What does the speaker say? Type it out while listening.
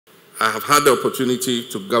I have had the opportunity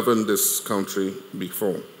to govern this country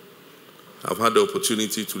before. I've had the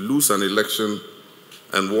opportunity to lose an election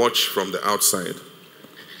and watch from the outside.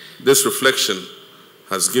 This reflection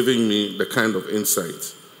has given me the kind of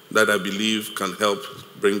insight that I believe can help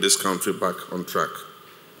bring this country back on track.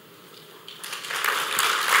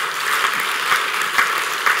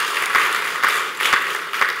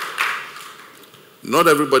 Not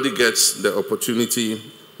everybody gets the opportunity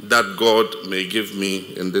that God may give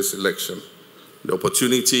me in this election. The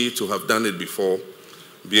opportunity to have done it before,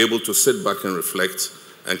 be able to sit back and reflect,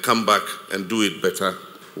 and come back and do it better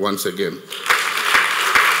once again.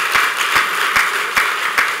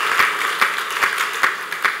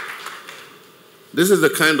 This is the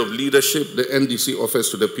kind of leadership the NDC offers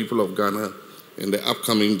to the people of Ghana in the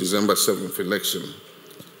upcoming December 7th election.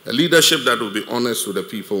 A leadership that will be honest with the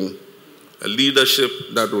people, a leadership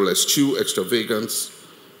that will eschew extravagance,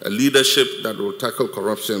 a leadership that will tackle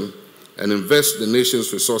corruption and invest the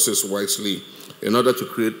nation's resources wisely in order to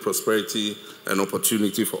create prosperity and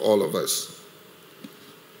opportunity for all of us.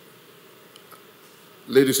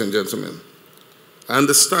 Ladies and gentlemen, I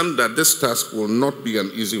understand that this task will not be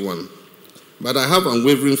an easy one, but I have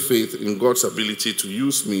unwavering faith in God's ability to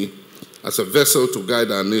use me as a vessel to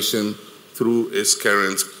guide our nation through its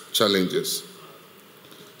current challenges.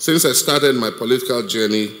 Since I started my political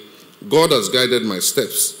journey, God has guided my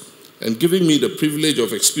steps and given me the privilege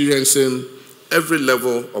of experiencing every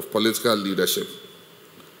level of political leadership.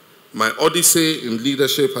 My odyssey in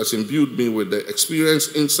leadership has imbued me with the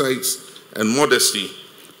experience, insights, and modesty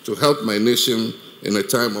to help my nation in a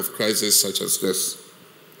time of crisis such as this.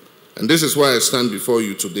 And this is why I stand before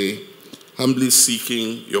you today, humbly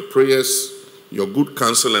seeking your prayers, your good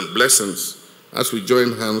counsel and blessings as we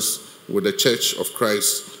join hands with the Church of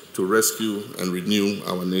Christ to rescue and renew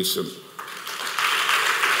our nation.